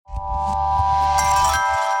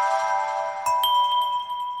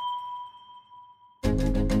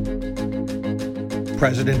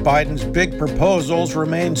President Biden's big proposals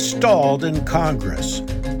remain stalled in Congress.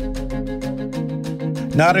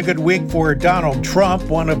 Not a good week for Donald Trump.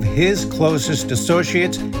 One of his closest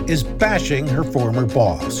associates is bashing her former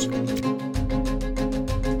boss.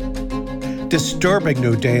 Disturbing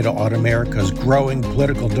new data on America's growing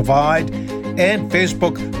political divide. And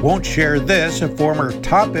Facebook won't share this. A former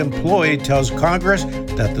top employee tells Congress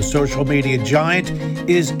that the social media giant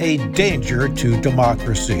is a danger to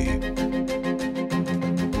democracy.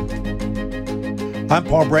 I'm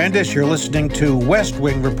Paul Brandis. You're listening to West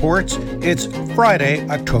Wing Reports. It's Friday,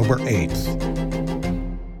 October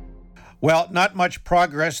 8th. Well, not much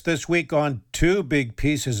progress this week on two big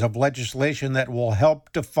pieces of legislation that will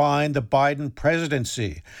help define the Biden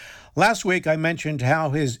presidency. Last week, I mentioned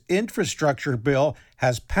how his infrastructure bill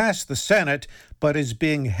has passed the Senate, but is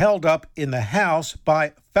being held up in the House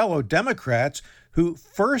by fellow Democrats who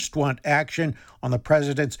first want action on the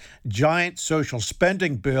president's giant social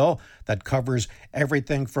spending bill that covers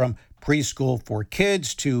everything from preschool for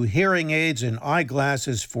kids to hearing aids and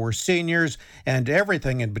eyeglasses for seniors and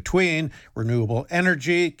everything in between, renewable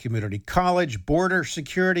energy, community college, border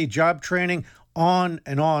security, job training, on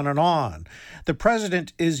and on and on. The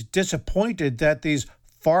president is disappointed that these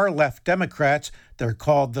far-left Democrats, they're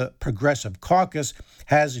called the Progressive Caucus,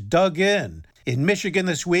 has dug in. In Michigan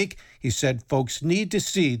this week, he said folks need to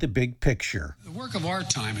see the big picture. The work of our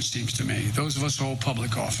time, it seems to me, those of us who hold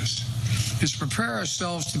public office, is to prepare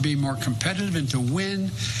ourselves to be more competitive and to win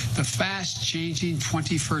the fast-changing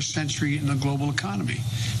 21st century in the global economy.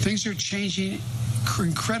 Things are changing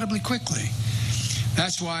incredibly quickly.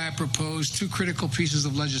 That's why I propose two critical pieces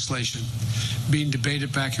of legislation being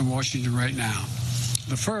debated back in Washington right now.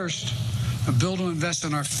 The first, a bill to invest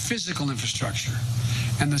in our physical infrastructure.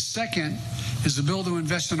 And the second is a bill to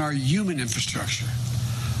invest in our human infrastructure.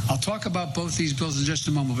 I'll talk about both these bills in just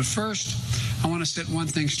a moment, but first, I want to set one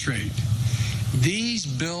thing straight. These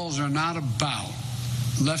bills are not about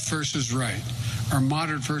left versus right, or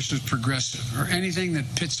moderate versus progressive, or anything that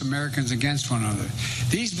pits Americans against one another.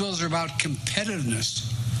 These bills are about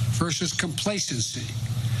competitiveness versus complacency.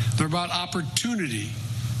 They're about opportunity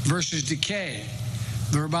versus decay.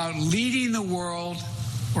 They're about leading the world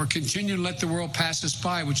or continue to let the world pass us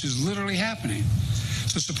by, which is literally happening.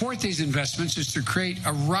 To support these investments is to create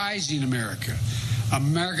a rising America.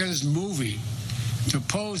 America is moving. To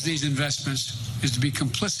oppose these investments is to be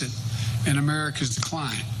complicit in America's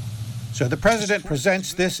decline. So the president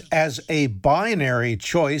presents this as a binary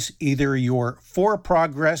choice. Either you're for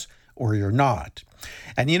progress or you're not.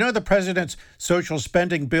 And you know, the president's social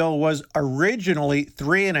spending bill was originally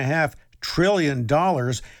 $3.5 trillion,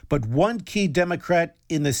 but one key Democrat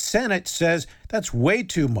in the Senate says that's way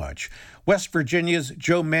too much. West Virginia's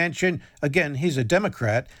Joe Manchin, again, he's a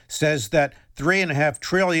Democrat, says that $3.5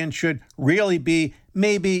 trillion should really be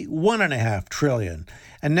maybe $1.5 trillion.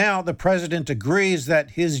 And now the president agrees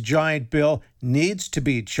that his giant bill needs to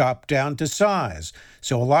be chopped down to size.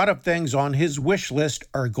 So a lot of things on his wish list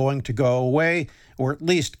are going to go away, or at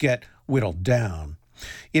least get whittled down.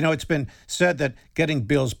 You know, it's been said that getting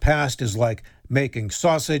bills passed is like making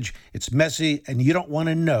sausage. It's messy, and you don't want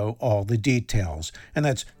to know all the details. And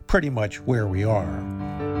that's pretty much where we are.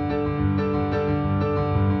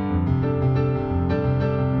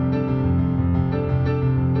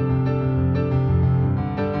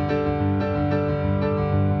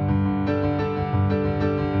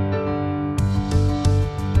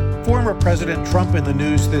 Former President Trump in the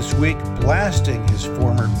news this week, blasting his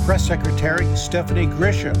former press secretary, Stephanie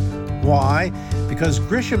Grisham. Why? Because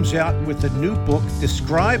Grisham's out with a new book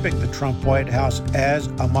describing the Trump White House as,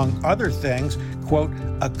 among other things, quote,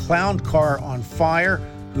 a clown car on fire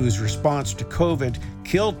whose response to COVID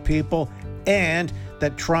killed people, and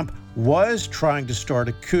that Trump was trying to start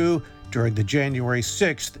a coup during the January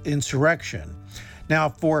 6th insurrection. Now,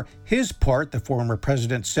 for his part, the former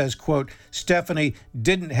president says, quote, Stephanie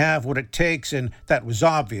didn't have what it takes, and that was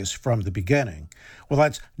obvious from the beginning. Well,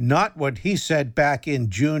 that's not what he said back in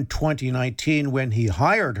June 2019 when he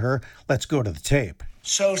hired her. Let's go to the tape.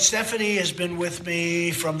 So Stephanie has been with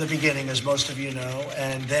me from the beginning, as most of you know,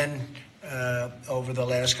 and then over the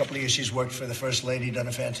last couple of years, she's worked for the First Lady, done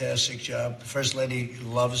a fantastic job. The First Lady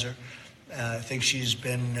loves her. I think she's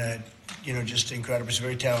been, just incredible. She's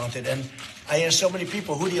very talented. And I asked so many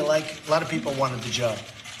people, who do you like? A lot of people wanted the job.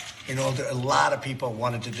 A lot of people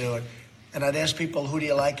wanted to do it. And I'd ask people, who do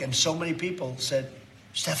you like? And so many people said,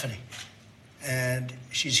 Stephanie. And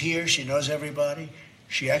she's here. She knows everybody.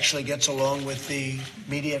 She actually gets along with the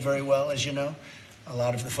media very well, as you know. A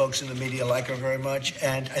lot of the folks in the media like her very much.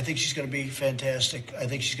 And I think she's going to be fantastic. I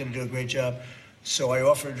think she's going to do a great job. So I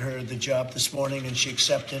offered her the job this morning, and she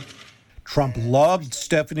accepted. Trump loved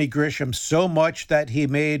Stephanie Grisham so much that he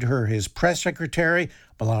made her his press secretary.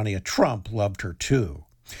 Melania Trump loved her too.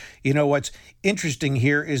 You know, what's interesting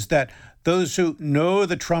here is that those who know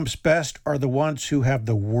the Trumps best are the ones who have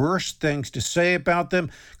the worst things to say about them.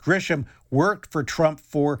 Grisham worked for Trump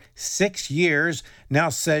for 6 years, now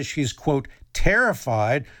says she's, quote,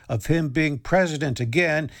 terrified of him being president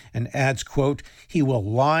again, and adds, quote, he will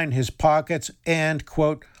line his pockets and,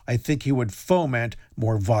 quote, I think he would foment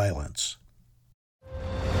more violence.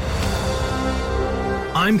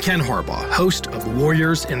 I'm Ken Harbaugh, host of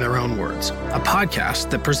Warriors in Their Own Words, a podcast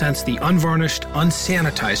that presents the unvarnished,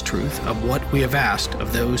 unsanitized truth of what we have asked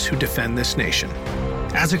of those who defend this nation.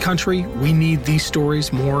 As a country, we need these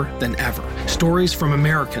stories more than ever. Stories from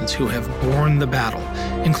Americans who have borne the battle,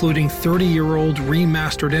 including 30-year-old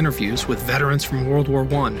remastered interviews with veterans from World War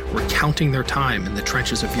I recounting their time in the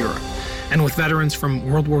trenches of Europe, and with veterans from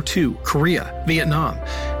World War II, Korea, Vietnam,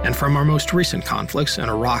 and from our most recent conflicts in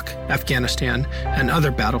Iraq, Afghanistan, and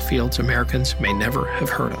other battlefields Americans may never have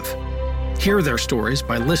heard of. Hear their stories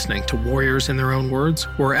by listening to Warriors in Their Own Words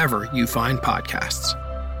wherever you find podcasts.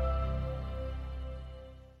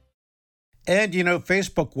 And, you know,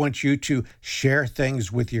 Facebook wants you to share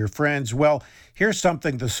things with your friends. Well, here's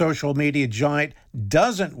something the social media giant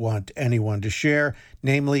doesn't want anyone to share,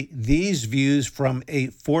 namely these views from a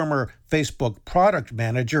former Facebook product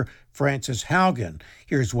manager, Frances Haugen.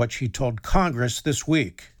 Here's what she told Congress this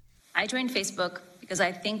week. I joined Facebook because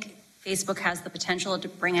I think Facebook has the potential to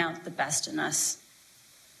bring out the best in us.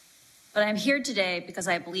 But I'm here today because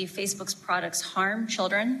I believe Facebook's products harm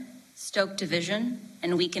children, stoke division,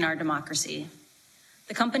 and weaken our democracy.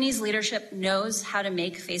 The company's leadership knows how to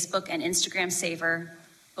make Facebook and Instagram safer,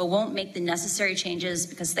 but won't make the necessary changes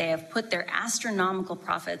because they have put their astronomical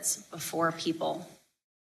profits before people.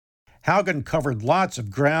 Haugen covered lots of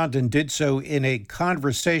ground and did so in a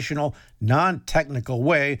conversational, non-technical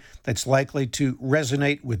way that's likely to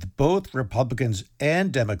resonate with both Republicans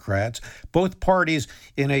and Democrats. Both parties,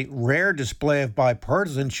 in a rare display of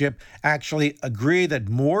bipartisanship, actually agree that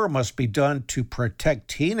more must be done to protect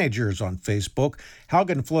teenagers on Facebook.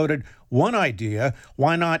 Haugen floated one idea: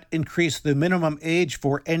 why not increase the minimum age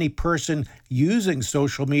for any person using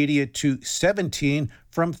social media to 17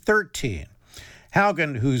 from 13?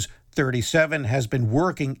 Haugen, who's 37, has been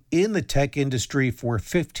working in the tech industry for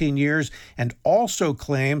 15 years and also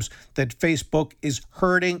claims that Facebook is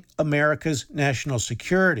hurting America's national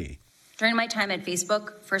security. During my time at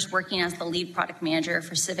Facebook, first working as the lead product manager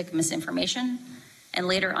for civic misinformation and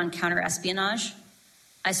later on counter-espionage,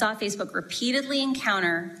 I saw Facebook repeatedly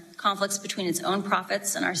encounter conflicts between its own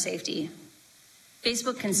profits and our safety.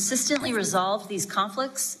 Facebook consistently resolved these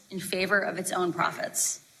conflicts in favor of its own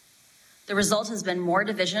profits. The result has been more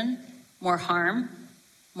division, more harm,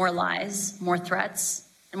 more lies, more threats,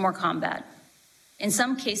 and more combat. In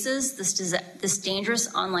some cases, this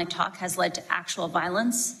dangerous online talk has led to actual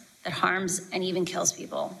violence that harms and even kills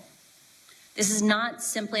people. This is not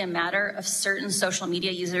simply a matter of certain social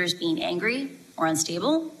media users being angry or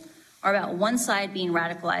unstable, or about one side being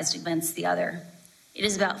radicalized against the other. It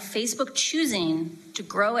is about Facebook choosing to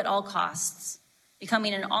grow at all costs,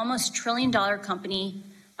 becoming an almost $1 trillion company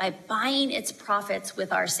by buying its profits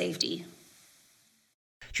with our safety.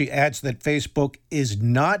 She adds that Facebook is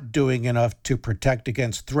not doing enough to protect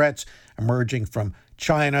against threats emerging from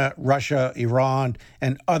China, Russia, Iran,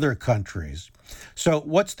 and other countries. So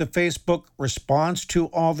what's the Facebook response to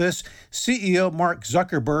all this? CEO Mark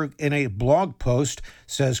Zuckerberg, in a blog post,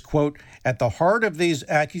 says, quote, at the heart of these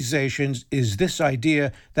accusations is this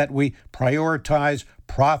idea that we prioritize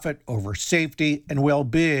profit over safety and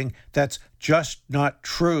well-being. That's just not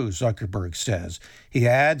true, Zuckerberg says. He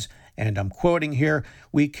adds, and I'm quoting here,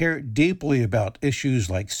 we care deeply about issues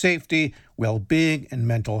like safety, well-being, and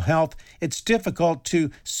mental health. It's difficult to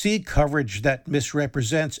see coverage that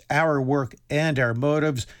misrepresents our work and our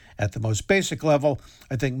motives. At the most basic level,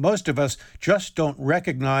 I think most of us just don't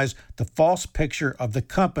recognize the false picture of the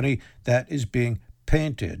company that is being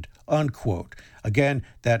painted, unquote. Again,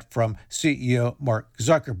 that from CEO Mark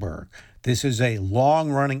Zuckerberg. This is a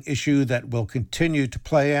long-running issue that will continue to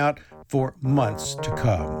play out for months to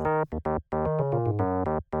come.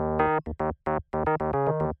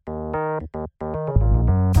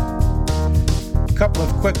 A couple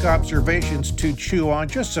of quick observations to chew on,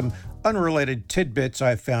 just some unrelated tidbits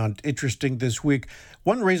I found interesting this week.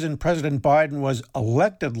 One reason President Biden was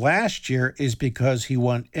elected last year is because he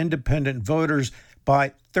won independent voters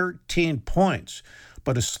by 13 points.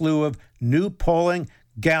 But a slew of new polling,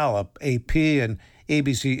 Gallup, AP, and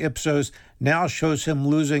ABC Ipsos, now shows him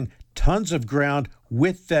losing tons of ground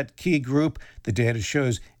with that key group. The data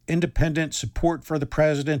shows independent support for the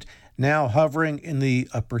president now hovering in the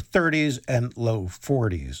upper 30s and low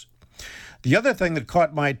 40s. The other thing that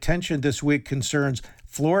caught my attention this week concerns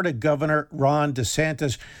Florida Governor Ron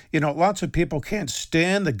DeSantis. Lots of people can't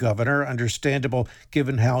stand the governor, understandable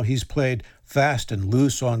given how he's played fast and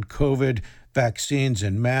loose on COVID, vaccines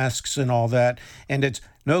and masks and all that. And it's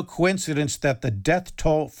no coincidence that the death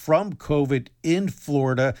toll from COVID in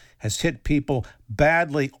Florida has hit people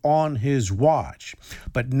badly on his watch.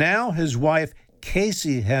 But now his wife,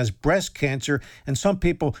 Casey, has breast cancer, and some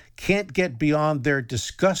people can't get beyond their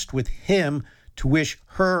disgust with him to wish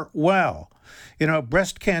her well.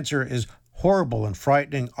 Breast cancer is horrible and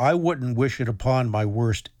frightening. I wouldn't wish it upon my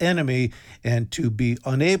worst enemy, and to be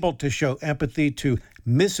unable to show empathy to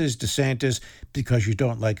Mrs. DeSantis because you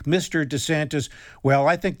don't like Mr. DeSantis, well,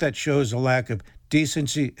 I think that shows a lack of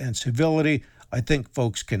decency and civility. I think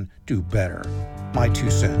folks can do better. My 2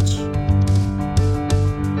 cents.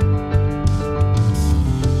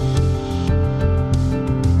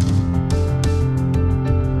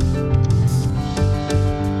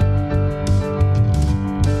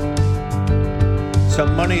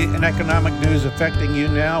 Some money and economic news affecting you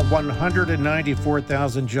now.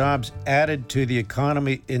 194,000 jobs added to the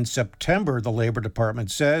economy in September, the Labor Department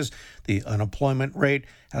says. The unemployment rate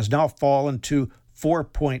has now fallen to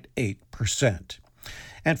 4.8%.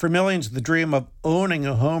 And for millions, the dream of owning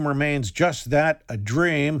a home remains just that, a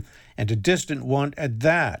dream, and a distant one at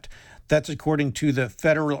that. That's according to the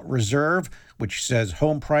Federal Reserve, which says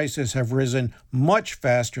home prices have risen much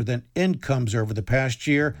faster than incomes over the past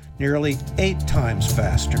year, nearly 8 times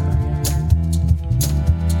faster.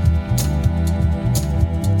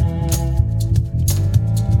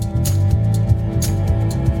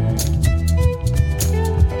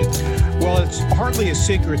 Well, it's hardly a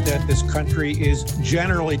secret that this country is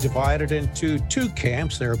generally divided into 2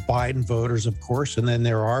 camps. There are Biden voters, of course, and then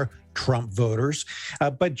there are Trump voters.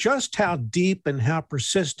 But just how deep and how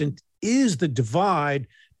persistent is the divide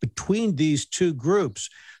between these 2 groups?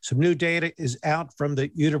 Some new data is out from the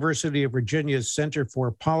University of Virginia's Center for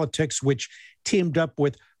Politics, which teamed up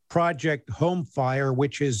with Project Homefire,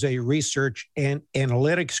 which is a research and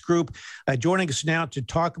analytics group. Joining us now to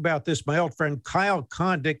talk about this, my old friend Kyle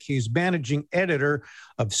Kondik. He's managing editor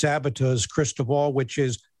of Sabatos Crystal Ball, which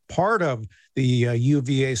is part of the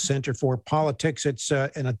UVA Center for Politics. It's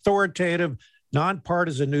an authoritative,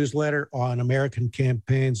 nonpartisan newsletter on American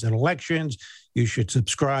campaigns and elections. You should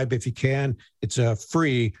subscribe if you can. It's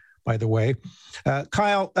free, by the way.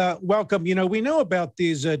 Kyle, welcome. We know about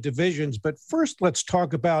these divisions, but first let's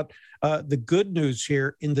talk about the good news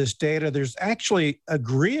here in this data. There's actually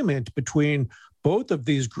agreement between both of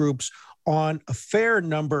these groups on a fair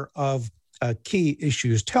number of key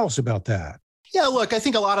issues. Tell us about that. Yeah, look, I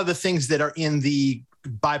think a lot of the things that are in the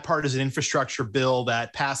bipartisan infrastructure bill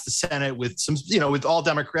that passed the Senate with some, with all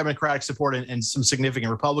Democratic support and some significant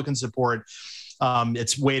Republican support,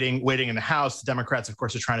 it's waiting in the House. The Democrats, of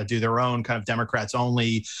course, are trying to do their own kind of Democrats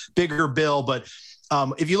only bigger bill. But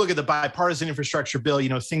if you look at the bipartisan infrastructure bill,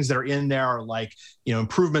 things that are in there are like,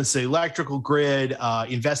 improvements to the electrical grid,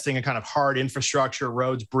 investing in kind of hard infrastructure,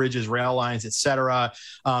 roads, bridges, rail lines, et cetera,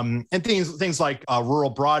 and things like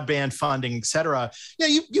rural broadband funding, et cetera.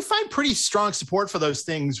 You find pretty strong support for those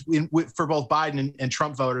things for both Biden and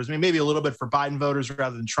Trump voters. I mean, maybe a little bit for Biden voters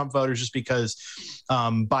rather than Trump voters, just because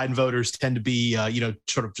Biden voters tend to be,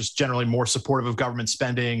 sort of just generally more supportive of government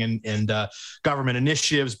spending and government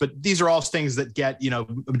initiatives. But these are all things that get,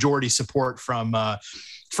 majority support from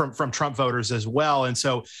Trump voters as well. And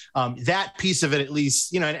so that piece of it, at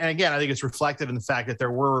least, and again, I think it's reflected in the fact that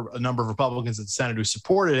there were a number of Republicans in the Senate who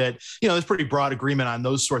supported it. There's pretty broad agreement on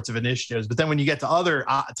those sorts of initiatives. But then when you get to other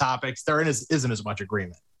topics, there isn't as much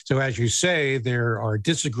agreement. So as you say, there are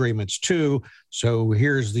disagreements too. So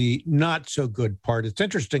here's the not so good part. It's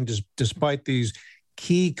interesting, despite these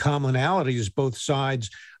key commonalities, both sides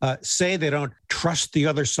say they don't trust the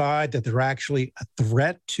other side, that they're actually a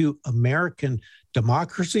threat to American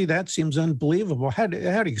democracy. That seems unbelievable. How do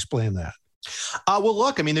you explain that? Well,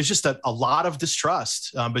 look, I mean, there's just a lot of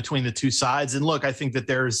distrust between the 2 sides. And look, I think that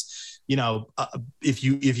there's, if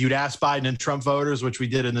you'd ask Biden and Trump voters, which we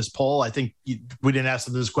did in this poll, I think we didn't ask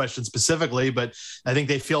them this question specifically, but I think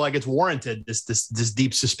they feel like it's warranted, this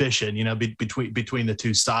deep suspicion, between the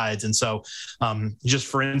 2 sides. And so just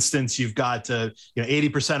for instance, you've got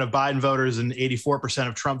 80% of Biden voters and 84%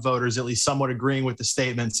 of Trump voters at least somewhat agreeing with the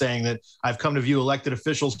statement saying that I've come to view elected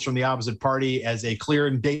officials from the opposite party as a clear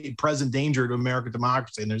and present danger to American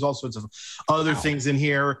democracy. And there's all sorts of other things in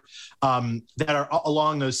here that are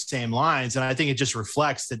along those same lines. And I think it just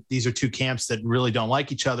reflects that these are 2 camps that really don't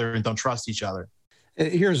like each other and don't trust each other.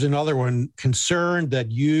 Here's another one. Concerned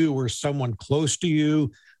that you or someone close to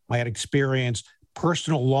you might experience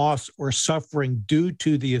personal loss or suffering due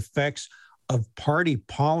to the effects of party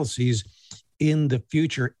policies in the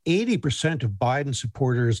future. 80% of Biden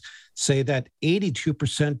supporters say that.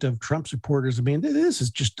 82% of Trump supporters. I mean, this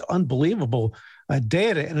is just unbelievable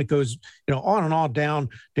data, and it goes, on and on down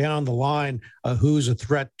the line. Who's a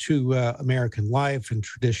threat to American life and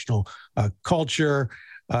traditional culture?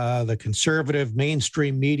 The conservative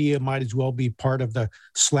mainstream media might as well be part of the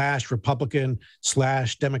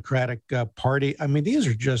 /Republican/Democratic party. I mean, these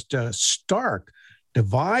are just stark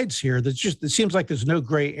divides here. It seems like there's no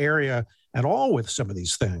gray area at all with some of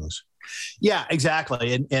these things. Yeah,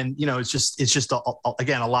 exactly. And it's just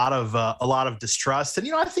again, a lot of distrust. And,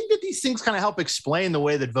 I think that these things kind of help explain the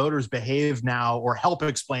way that voters behave now, or help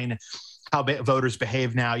explain how voters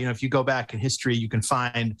behave now. If you go back in history, you can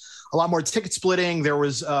find a lot more ticket splitting. There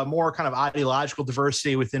was more kind of ideological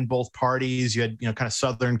diversity within both parties. You had, kind of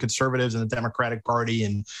Southern conservatives in the Democratic Party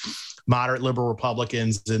and moderate liberal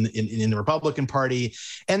Republicans in the Republican Party.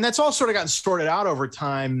 And that's all sort of gotten sorted out over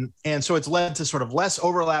time. And so it's led to sort of less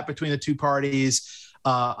overlap between the two parties.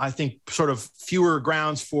 I think sort of fewer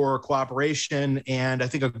grounds for cooperation, and I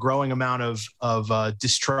think a growing amount of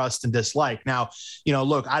distrust and dislike. Now,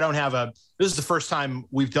 look, this is the first time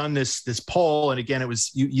we've done this poll. And again, it was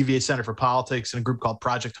UVA Center for Politics and a group called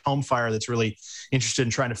Project Homefire that's really interested in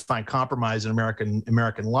trying to find compromise in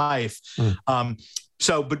American life. But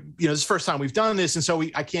this is the first time we've done this. And so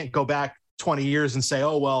I can't go back 20 years and say,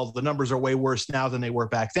 oh, well, the numbers are way worse now than they were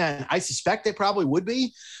back then. I suspect they probably would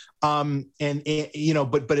be. But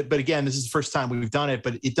again, this is the first time we've done it,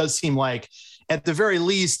 but it does seem like at the very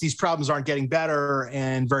least, these problems aren't getting better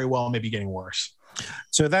and very well maybe getting worse.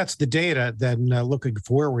 So that's the data. Then looking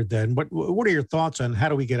forward, then what are your thoughts on how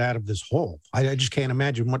do we get out of this hole? I just can't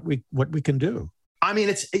imagine what we can do. I mean,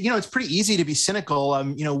 it's pretty easy to be cynical.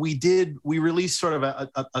 We released sort of a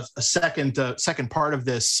second part of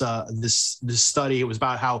this study. It was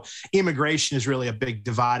about how immigration is really a big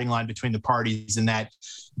dividing line between the parties, and that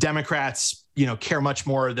Democrats, care much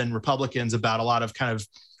more than Republicans about a lot of kind of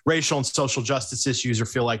racial and social justice issues, or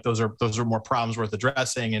feel like those are more problems worth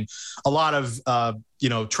addressing. And a lot of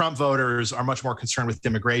Trump voters are much more concerned with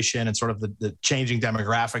immigration and sort of the changing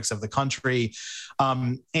demographics of the country.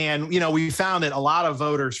 We found that a lot of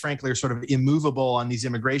voters, frankly, are sort of immovable on these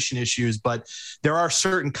immigration issues, but there are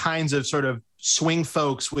certain kinds of sort of swing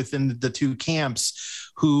folks within the two camps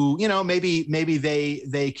who, maybe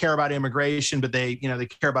they care about immigration, but they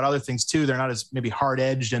care about other things too. They're not as maybe hard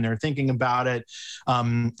edged in their thinking about it.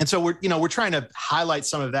 And so we're trying to highlight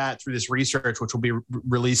some of that through this research, which we'll be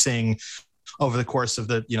releasing over the course of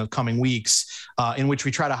the coming weeks, in which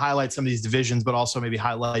we try to highlight some of these divisions, but also maybe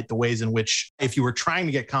highlight the ways in which, if you were trying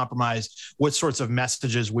to get compromised, what sorts of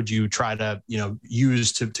messages would you try to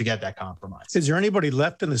use to get that compromise? Is there anybody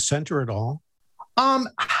left in the center at all?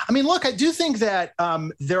 Look, I do think that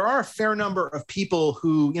there are a fair number of people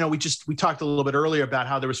who, we talked a little bit earlier about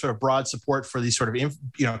how there was sort of broad support for these sort of,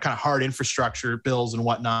 kind of hard infrastructure bills and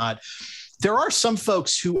whatnot. There are some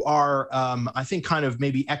folks who are, I think, kind of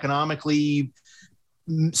maybe economically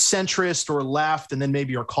centrist or left, and then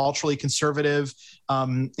maybe are culturally conservative.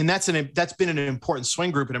 And that's been an important swing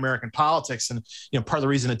group in American politics. And, part of the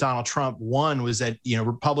reason that Donald Trump won was that,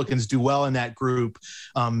 Republicans do well in that group,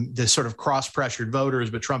 the sort of cross-pressured voters,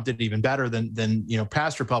 but Trump did even better than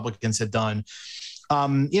past Republicans had done. Are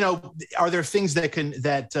there things that can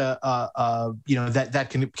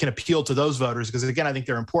appeal to those voters? Because again, I think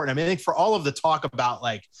they're important. I think for all of the talk about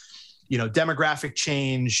demographic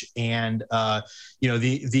change and,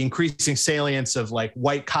 the increasing salience of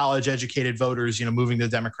white college educated voters, moving to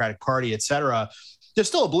the Democratic Party, et cetera, there's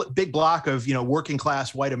still a big block of, working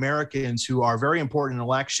class white Americans who are very important in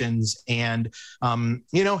elections, and,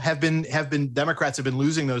 Democrats have been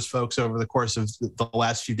losing those folks over the course of the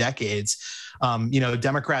last few decades.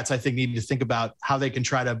 Democrats, I think, need to think about how they can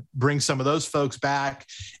try to bring some of those folks back,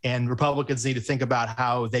 and Republicans need to think about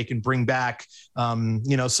how they can bring back,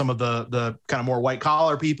 some of the kind of more white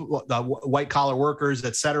collar people, white collar workers,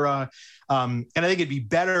 et cetera. And I think it'd be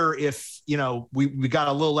better if, we got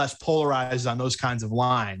a little less polarized on those kinds of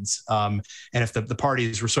lines. And if the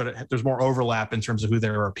parties were there's more overlap in terms of who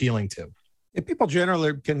they're appealing to. If people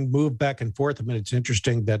generally can move back and forth. I mean, it's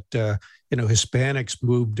interesting that, Hispanics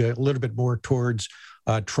moved a little bit more towards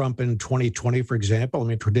Trump in 2020, for example. I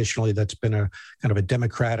mean, traditionally, that's been a kind of a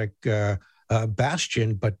Democratic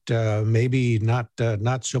bastion, but maybe not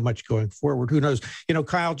so much going forward. Who knows?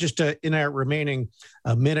 Kyle, just in our remaining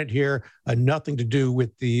minute here, nothing to do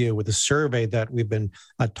with the survey that we've been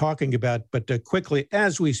talking about, but quickly,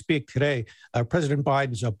 as we speak today, President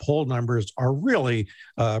Biden's poll numbers are really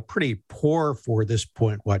pretty poor for this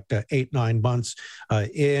point. 8-9 months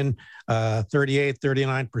in,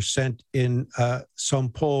 38-39% in some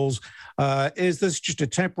polls. Is this just a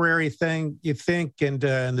temporary thing, you think? And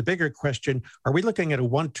the bigger question, are we looking at a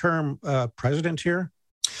one-term president here?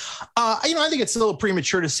 I think it's a little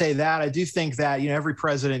premature to say that. I do think that, every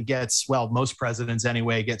president gets, most presidents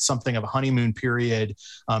anyway, get something of a honeymoon period.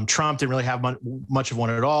 Trump didn't really have much of one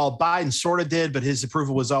at all. Biden sort of did, but his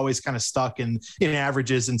approval was always kind of stuck in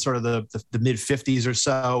averages in sort of the mid 50s or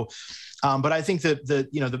so. But I think that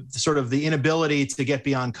the sort of the inability to get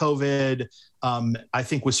beyond COVID, I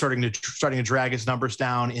think was starting to drag his numbers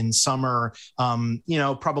down in summer.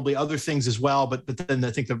 Probably other things as well. But then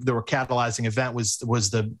I think the catalyzing event was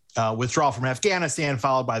the withdrawal from Afghanistan,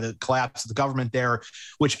 followed by the collapse of the government there,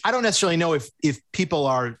 which I don't necessarily know if people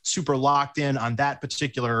are super locked in on that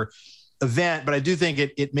particular event. But I do think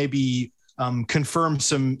it may be confirm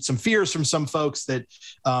some fears from some folks that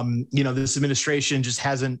this administration just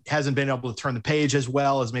hasn't been able to turn the page as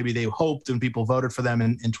well as maybe they hoped when people voted for them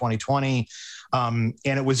in 2020. And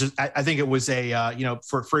it was just, I think it was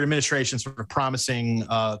for an administration sort of promising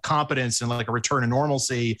competence and like a return to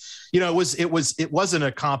normalcy. It wasn't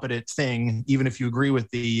a competent thing, even if you agree with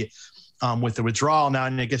the withdrawal. Now,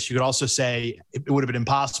 and I guess you could also say it would have been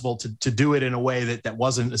impossible to do it in a way that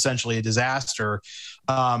wasn't essentially a disaster.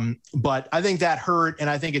 But I think that hurt. And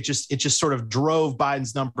I think it just sort of drove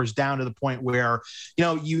Biden's numbers down to the point where,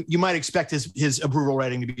 you might expect his approval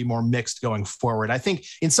rating to be more mixed going forward. I think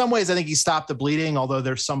in some ways, he stopped the bleeding, although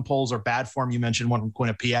there's some polls are bad for him. You mentioned one from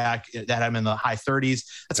Quinnipiac that had him in the high 30s.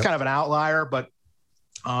 That's kind of an outlier, but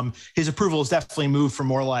his approval has definitely moved from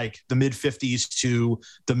more like the mid 50s to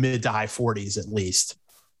the mid to high 40s, at least.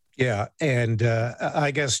 Yeah. And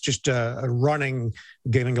I guess just getting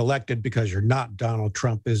elected because you're not Donald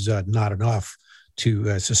Trump is not enough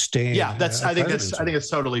to sustain. Yeah, I think it's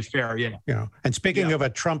totally fair. Yeah. And speaking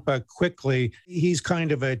of Trump, quickly, he's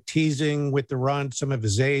kind of teasing with the run. Some of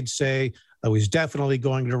his aides say he's definitely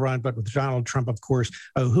going to run, but with Donald Trump, of course,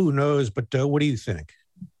 who knows? But what do you think?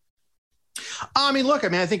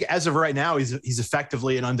 I think as of right now, he's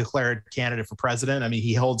effectively an undeclared candidate for president.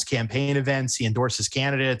 He holds campaign events, he endorses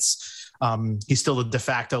candidates. He's still the de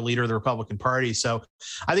facto leader of the Republican Party. So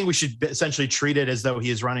I think we should essentially treat it as though he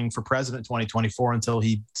is running for president in 2024 until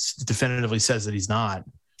he definitively says that he's not.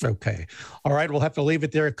 Okay. All right. We'll have to leave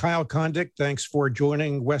it there. Kyle Kondik, thanks for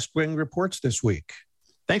joining West Wing Reports this week.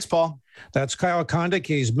 Thanks, Paul. That's Kyle Kondik.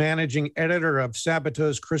 He's managing editor of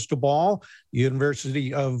Sabatos Crystal Ball,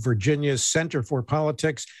 University of Virginia's Center for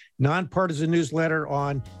Politics, nonpartisan newsletter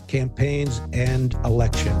on campaigns and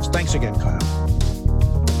elections. Thanks again, Kyle.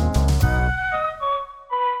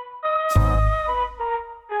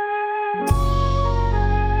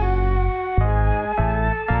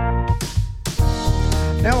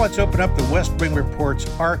 Now let's open up the West Wing Report's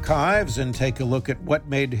archives and take a look at what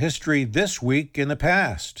made history this week in the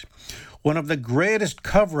past. One of the greatest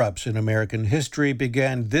cover-ups in American history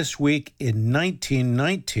began this week in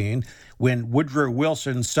 1919 when Woodrow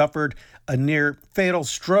Wilson suffered a near-fatal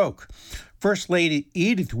stroke. First Lady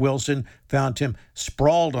Edith Wilson found him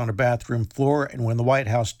sprawled on a bathroom floor, and when the White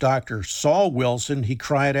House doctor saw Wilson, he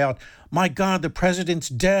cried out, "My God, the president's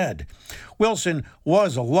dead." Wilson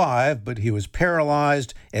was alive, but he was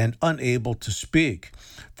paralyzed and unable to speak.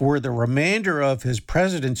 For the remainder of his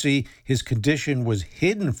presidency, his condition was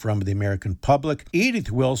hidden from the American public.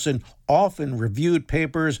 Edith Wilson often reviewed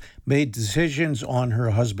papers, made decisions on her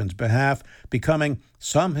husband's behalf, becoming,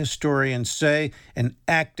 some historians say, an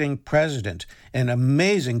acting president. An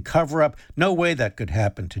amazing cover-up. No way that could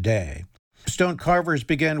happen today. Stone carvers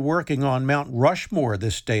began working on Mount Rushmore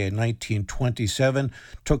this day in 1927.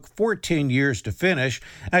 Took 14 years to finish.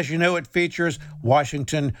 As you know, it features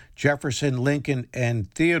Washington, Jefferson, Lincoln,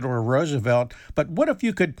 and Theodore Roosevelt. But what if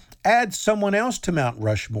you could add someone else to Mount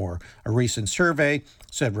Rushmore? A recent survey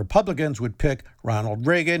said Republicans would pick Ronald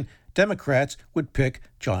Reagan, Democrats would pick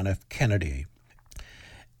John F. Kennedy.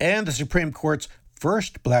 And the Supreme Court's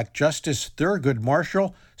first black justice, Thurgood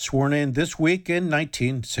Marshall, sworn in this week in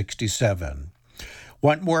 1967.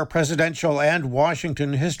 Want more presidential and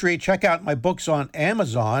Washington history? Check out my books on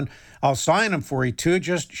Amazon. I'll sign them for you too.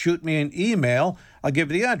 Just shoot me an email. I'll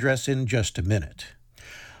give you the address in just a minute.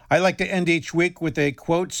 I like to end each week with a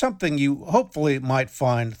quote, something you hopefully might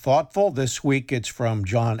find thoughtful. This week it's from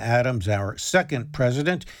John Adams, our second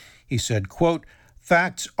president. He said, quote,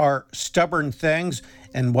 Facts are stubborn things,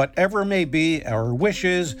 and whatever may be our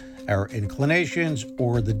wishes, our inclinations,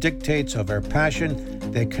 or the dictates of our passion,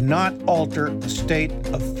 they cannot alter the state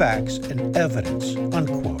of facts and evidence,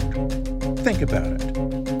 unquote. Think about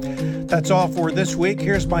it. That's all for this week.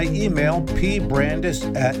 Here's my email,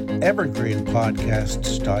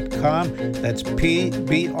 pbrandis@evergreenpodcasts.com. That's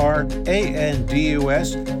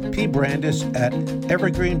PBRANDUS,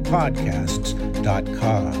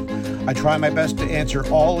 pbrandis@evergreenpodcasts.com. I try my best to answer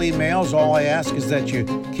all emails. All I ask is that you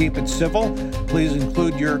keep it civil. Please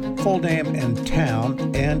include your full name and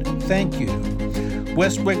town, and thank you.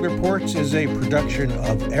 West Wing Reports is a production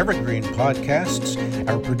of Evergreen Podcasts.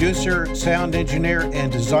 Our producer, sound engineer,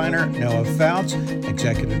 and designer, Noah Fouts.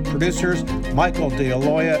 Executive producers, Michael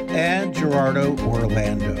DeAloia and Gerardo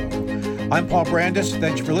Orlando. I'm Paul Brandis.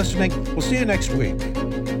 Thanks for listening. We'll see you next week.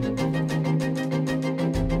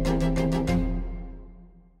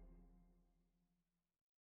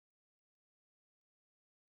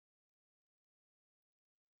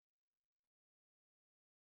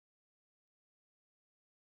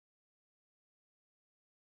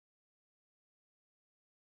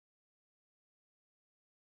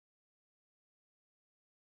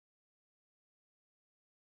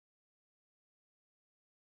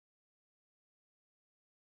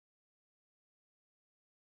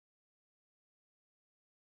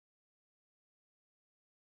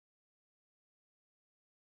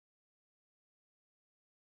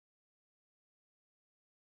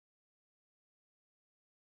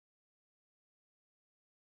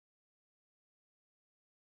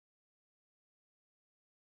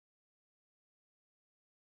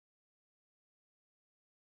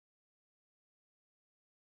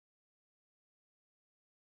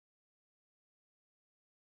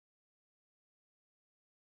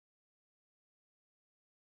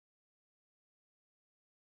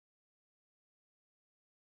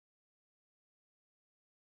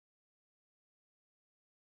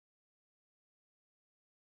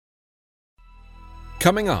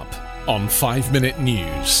 Coming up on 5 Minute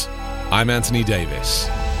News, I'm Anthony Davis.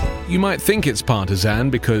 You might think it's partisan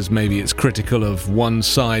because maybe it's critical of one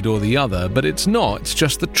side or the other, but it's not. It's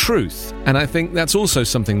just the truth. And I think that's also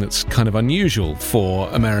something that's kind of unusual for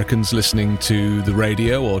Americans listening to the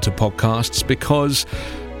radio or to podcasts, because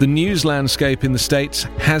the news landscape in the States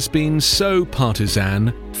has been so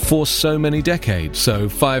partisan for so many decades. So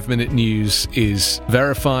 5 Minute News is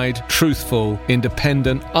verified, truthful,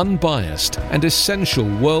 independent, unbiased, and essential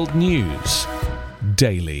world news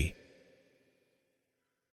daily.